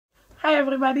Hi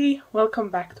everybody, welcome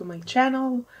back to my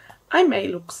channel. I may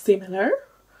look similar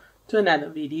to another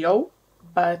video,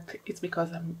 but it's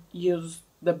because I used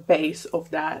the base of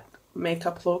that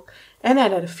makeup look and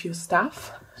added a few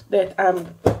stuff that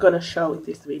I'm gonna show in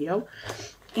this video.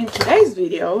 In today's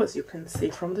video, as you can see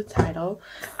from the title,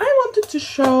 I wanted to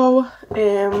show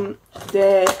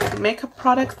the makeup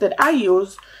products that I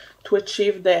use to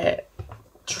achieve the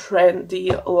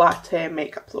trendy latte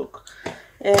makeup look.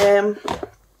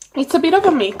 It's a bit of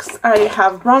a mix. I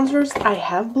have bronzers, I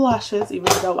have blushes,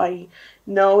 even though I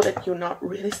know that you're not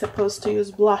really supposed to use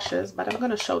blushes, but I'm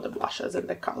gonna show the blushes and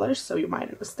the colors so you might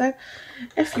understand.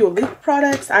 A few lip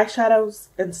products, eyeshadows,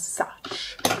 and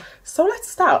such. So let's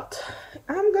start.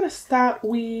 I'm gonna start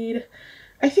with,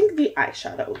 I think, the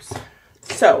eyeshadows.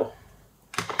 So,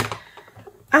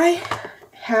 I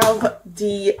have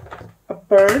the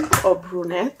burnt or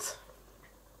brunette,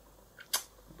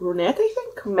 I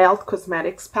think, Melt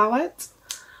Cosmetics palette,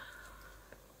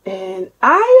 and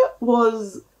I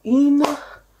was in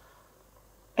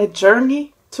a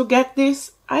journey to get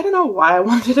this. I don't know why I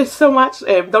wanted it so much.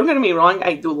 Don't get me wrong,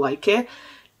 I do like it.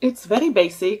 It's very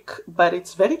basic, but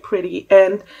it's very pretty,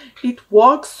 and it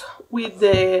works with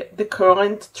the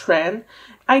current trend.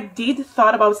 I did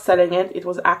thought about selling it. It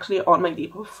was actually on my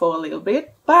Depot for a little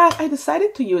bit, but I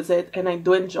decided to use it, and I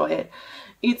do enjoy it.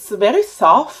 It's very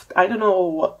soft. I don't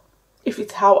know if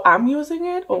it's how I'm using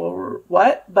it or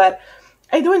what, but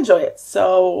I do enjoy it.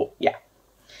 So yeah.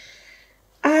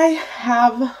 I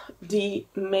have the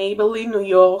Maybelline New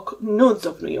York Nudes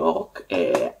of New York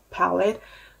palette.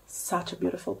 Such a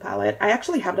beautiful palette. I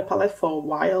actually have the palette for a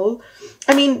while.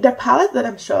 I mean, the palette that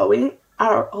I'm showing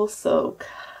are also,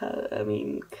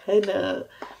 kind of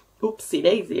oopsie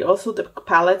daisy. Also the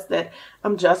palettes that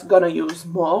I'm just gonna use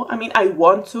more. I mean, I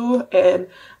want to, and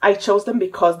I chose them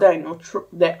because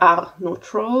they are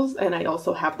neutrals, and I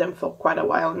also have them for quite a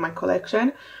while in my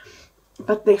collection.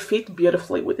 But they fit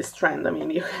beautifully with this trend. I mean,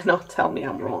 you cannot tell me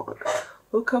I'm wrong.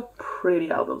 Look how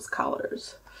pretty are those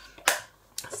colors.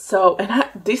 So, and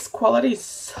this quality is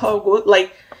so good.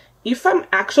 Like, if I'm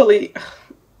actually,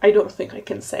 I don't think I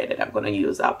can say that I'm gonna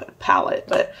use up a palette,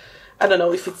 but I don't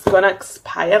know if it's gonna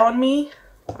expire on me.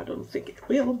 I don't think it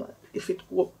will, but if it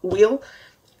will,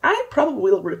 I probably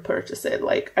will repurchase it.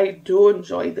 Like, I do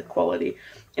enjoy the quality.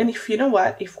 And if you know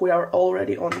what, if we are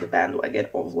already on the bandwagon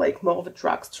of like more of a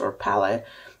drugstore palette,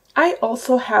 I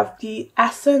also have the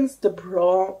Essence, the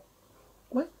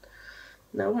what?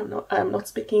 No, I'm not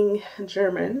speaking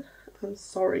German. I'm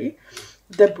sorry.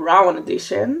 The brown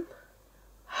edition.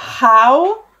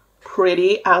 How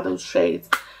pretty are those shades?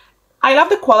 I love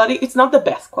the quality. It's not the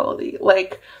best quality.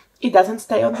 Like, it doesn't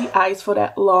stay on the eyes for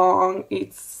that long.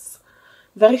 It's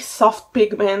very soft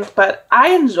pigment, but I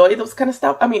enjoy those kind of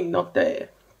stuff. I mean, not the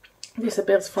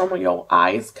disappears from your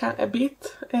eyes kind of a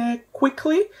bit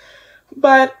quickly,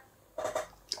 but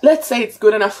let's say it's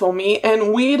good enough for me.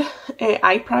 And with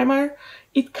eye primer,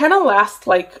 it kind of lasts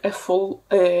like a full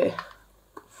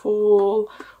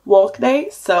work day,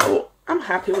 so I'm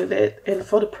happy with it. And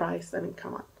for the price, I mean,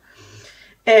 come on.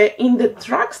 In the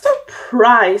drugstore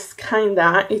price,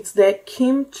 kinda, it's the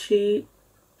Kimchi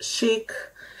Chic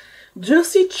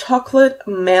Juicy Chocolate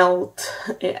Melt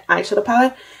eyeshadow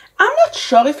palette. I'm not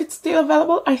sure if it's still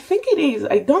available. I think it is.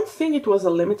 I don't think it was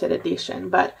a limited edition,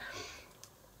 but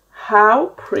how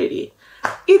pretty.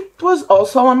 It was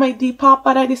also on my Depop,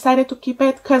 but I decided to keep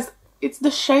it because it's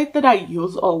the shade that I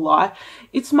use a lot.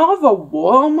 It's more of a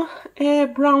warm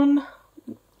brown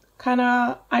kind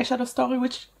of eyeshadow story,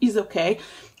 which is okay.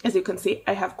 As you can see,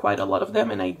 I have quite a lot of them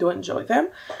and I do enjoy them,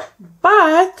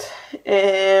 but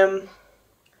I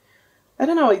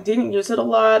don't know, I didn't use it a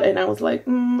lot, and I was like,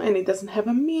 and it doesn't have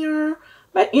a mirror,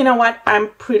 but you know what, I'm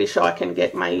pretty sure I can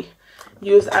get my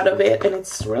use out of it, and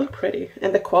it's really pretty,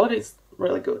 and the quality is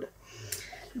really good.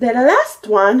 The last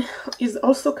one is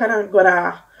also kind of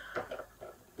gonna,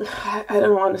 I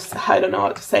don't know how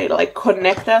to say it, like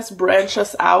connect us, branch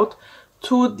us out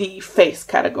to the face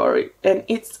category, and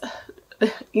it's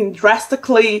in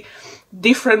drastically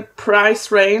different price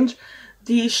range.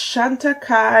 The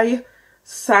Chantecaille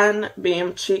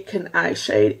Sunbeam Chicken Eye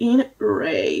Shade in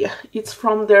Ray. It's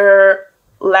from their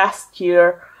last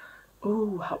year,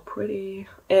 ooh, how pretty,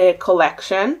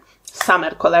 collection,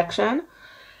 summer collection.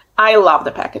 I love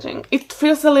the packaging. It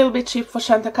feels a little bit cheap for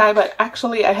Chantecaille, but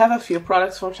actually I have a few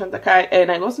products from Chantecaille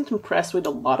and I wasn't impressed with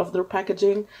a lot of their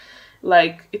packaging.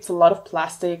 Like, it's a lot of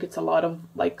plastic, it's a lot of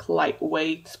like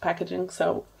lightweight packaging,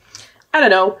 so I don't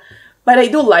know, but I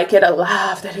do like it. I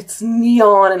love that it's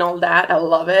neon and all that. I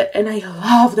love it, and I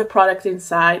love the product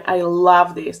inside. I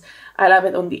love this. I love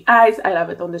it on the eyes, I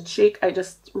love it on the cheek. I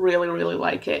just really, really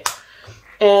like it.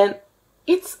 And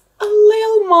It's a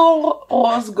little more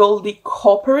rose goldy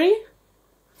coppery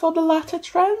for the latte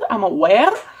trend, I'm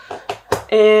aware.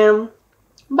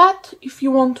 But if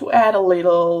you want to add a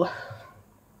little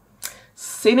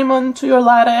cinnamon to your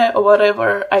latte or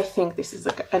whatever, I think this is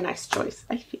a nice choice,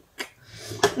 I think.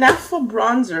 Now for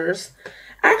bronzers,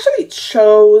 I actually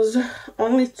chose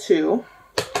only two.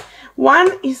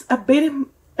 One is a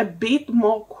bit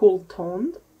more cool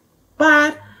toned,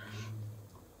 but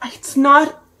it's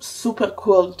not super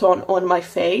cool tone on my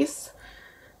face,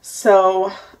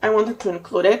 so I wanted to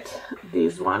include it.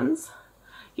 These ones,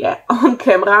 yeah, on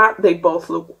camera they both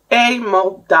look A,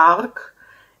 more dark,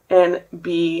 and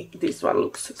B, this one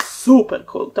looks super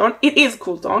cool tone. It is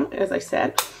cool tone, as I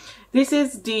said. This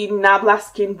is the Nabla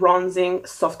Skin Bronzing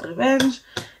Soft Revenge,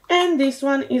 and this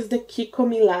one is the Kiko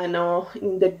Milano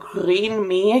in the Green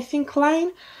Me, I think,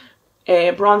 line.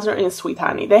 Bronzer in Sweet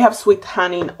Honey. They have Sweet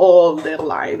Honey in all their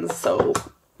lines, so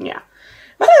yeah.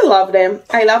 But I love them.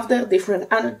 I love their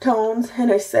different undertones, and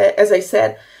as I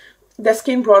said, the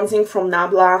Skin Bronzing from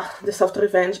Nabla, the Soft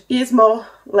Revenge, is more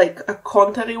like a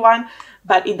contoury one,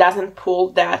 but it doesn't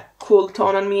pull that cool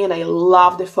tone on me, and I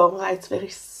love the formula. It's very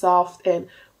soft and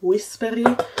whispery,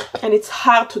 and it's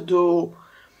hard to do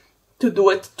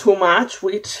it too much,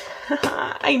 which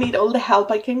I need all the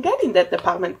help I can get in that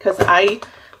department, because I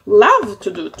love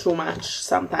to do too much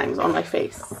sometimes on my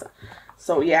face.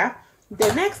 So yeah,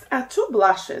 the next are two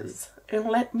blushes, and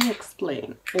let me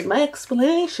explain. And my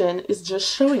explanation is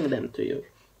just showing them to you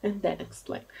and then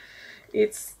explain.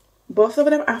 Both of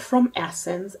them are from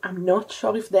Essence. I'm not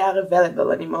sure if they are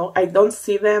available anymore. I don't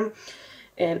see them,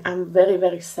 and I'm very,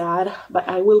 very sad, but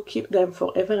I will keep them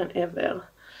forever and ever.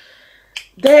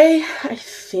 They, I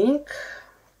think,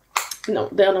 no,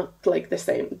 they're not like the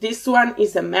same. This one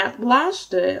is a matte blush,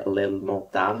 the little more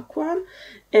dark one,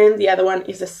 and the other one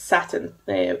is a satin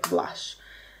blush.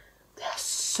 They're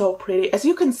so pretty. As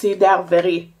you can see, they are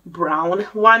very brown.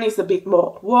 One is a bit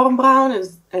more warm brown,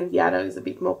 and the other is a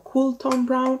bit more cool tone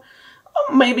brown,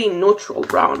 or maybe neutral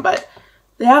brown, but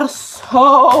they are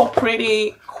so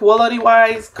pretty,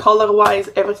 quality-wise, color-wise,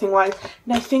 everything-wise,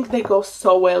 and I think they go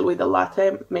so well with the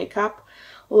latte makeup.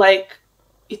 Like,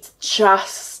 it's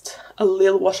just a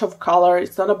little wash of color.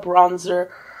 It's not a bronzer.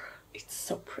 It's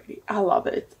so pretty. I love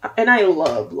it. And I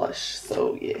love blush,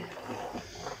 so yeah.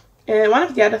 And one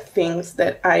of the other things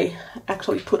that I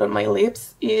actually put on my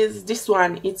lips is this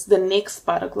one. It's the NYX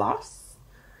Butter Gloss.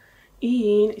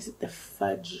 Is it the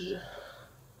Fudge?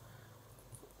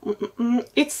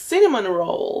 It's Cinnamon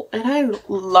Roll, and I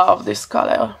love this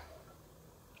color.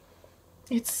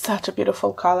 It's such a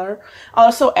beautiful color. I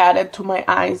also added to my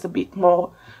eyes a bit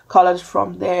more colors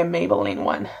from the Maybelline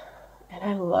one, and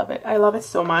I love it. I love it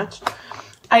so much.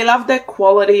 I love the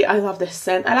quality. I love the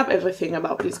scent. I love everything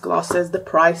about these glosses, the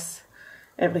price,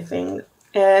 everything.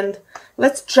 And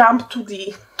let's jump to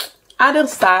the other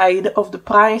side of the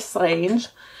price range.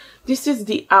 This is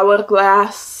the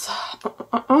Hourglass.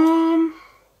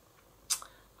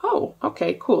 Oh,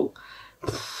 okay, cool.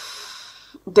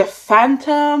 The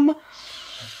Phantom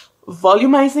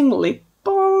Volumizing Lip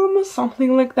Balm,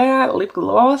 something like that. Lip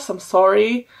gloss, I'm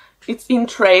sorry. It's in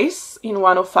Trace in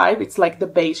 105. It's like the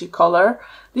beigey color.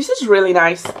 This is really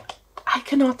nice. I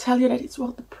cannot tell you that it's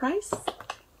worth the price,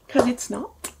 because it's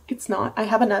not. It's not. I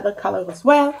have another color as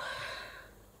well.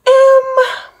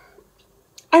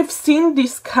 I've seen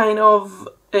this kind of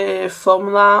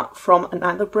formula from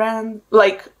another brand,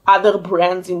 like other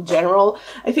brands in general.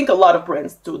 I think a lot of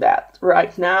brands do that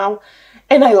right now,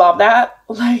 and I love that.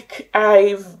 Like,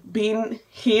 I've been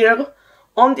here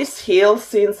on this hill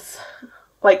since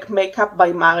like Makeup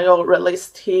by Mario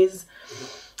released his,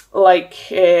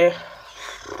 like, it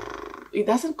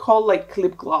doesn't call like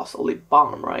lip gloss or lip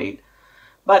balm, right?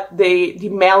 But the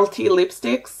melty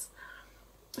lipsticks,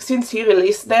 since he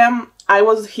released them, I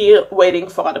was here waiting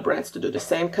for other brands to do the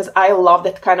same, because I love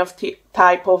that kind of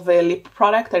type of lip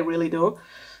product. I really do.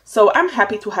 So I'm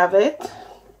happy to have it.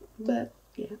 But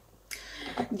yeah.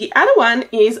 The other one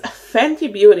is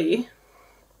Fenty Beauty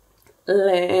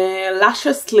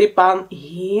Lashes Lip Balm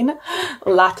in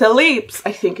Latte Lips.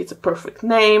 I think it's a perfect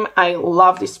name. I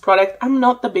love this product. I'm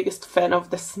not the biggest fan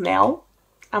of the smell.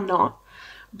 I'm not.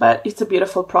 But it's a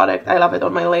beautiful product. I love it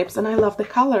on my lips, and I love the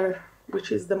color, which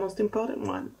is the most important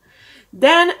one.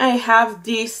 Then I have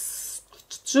this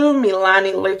 2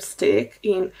 Milani lipstick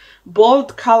in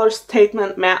Bold Color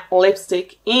Statement Matte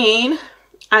Lipstick in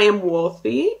I Am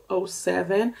Worthy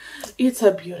 07. It's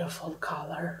a beautiful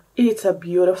color. It's a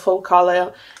beautiful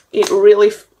color. It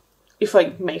really, if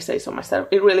I may say so myself,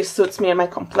 it really suits me and my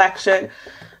complexion.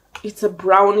 It's a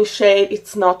brownie shade.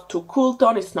 It's not too cool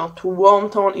tone, it's not too warm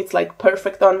tone. It's like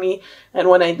perfect on me. And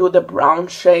when I do the brown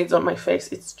shades on my face,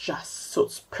 it's just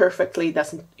suits perfectly.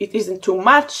 It isn't too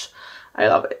much. I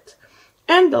love it.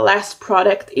 And the last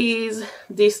product is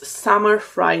this Summer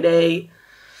Friday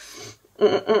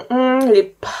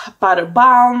lip butter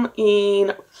balm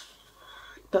in,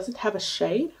 does it have a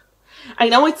shade? I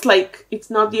know it's like, it's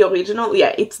not the original.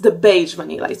 Yeah, it's the beige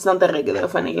vanilla. It's not the regular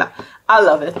vanilla. I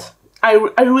love it. I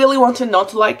really wanted not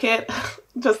to like it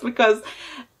just because,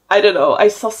 I don't know, I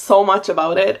saw so much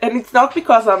about it. And it's not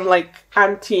because I'm like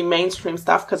anti-mainstream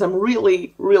stuff, because I'm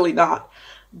really, really not.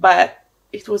 But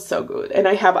it was so good. And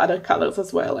I have other colors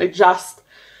as well. I just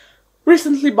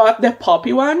recently bought the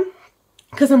poppy one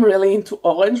because I'm really into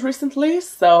orange recently.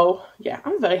 So yeah,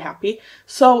 I'm very happy.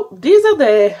 So these are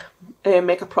the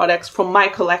makeup products from my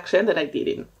collection that I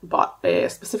didn't bought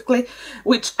specifically,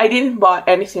 which I didn't bought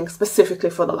anything specifically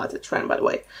for the latte trend, by the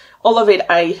way. All of it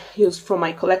I used from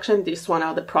my collection. These one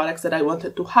are the products that I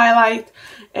wanted to highlight,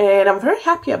 and I'm very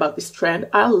happy about this trend.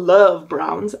 I love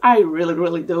browns. I really,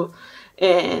 really do.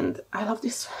 And I love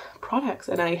these products,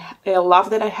 and I love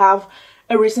that I have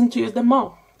a reason to use them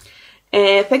more.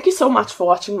 And thank you so much for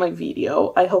watching my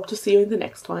video. I hope to see you in the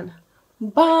next one.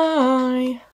 Bye!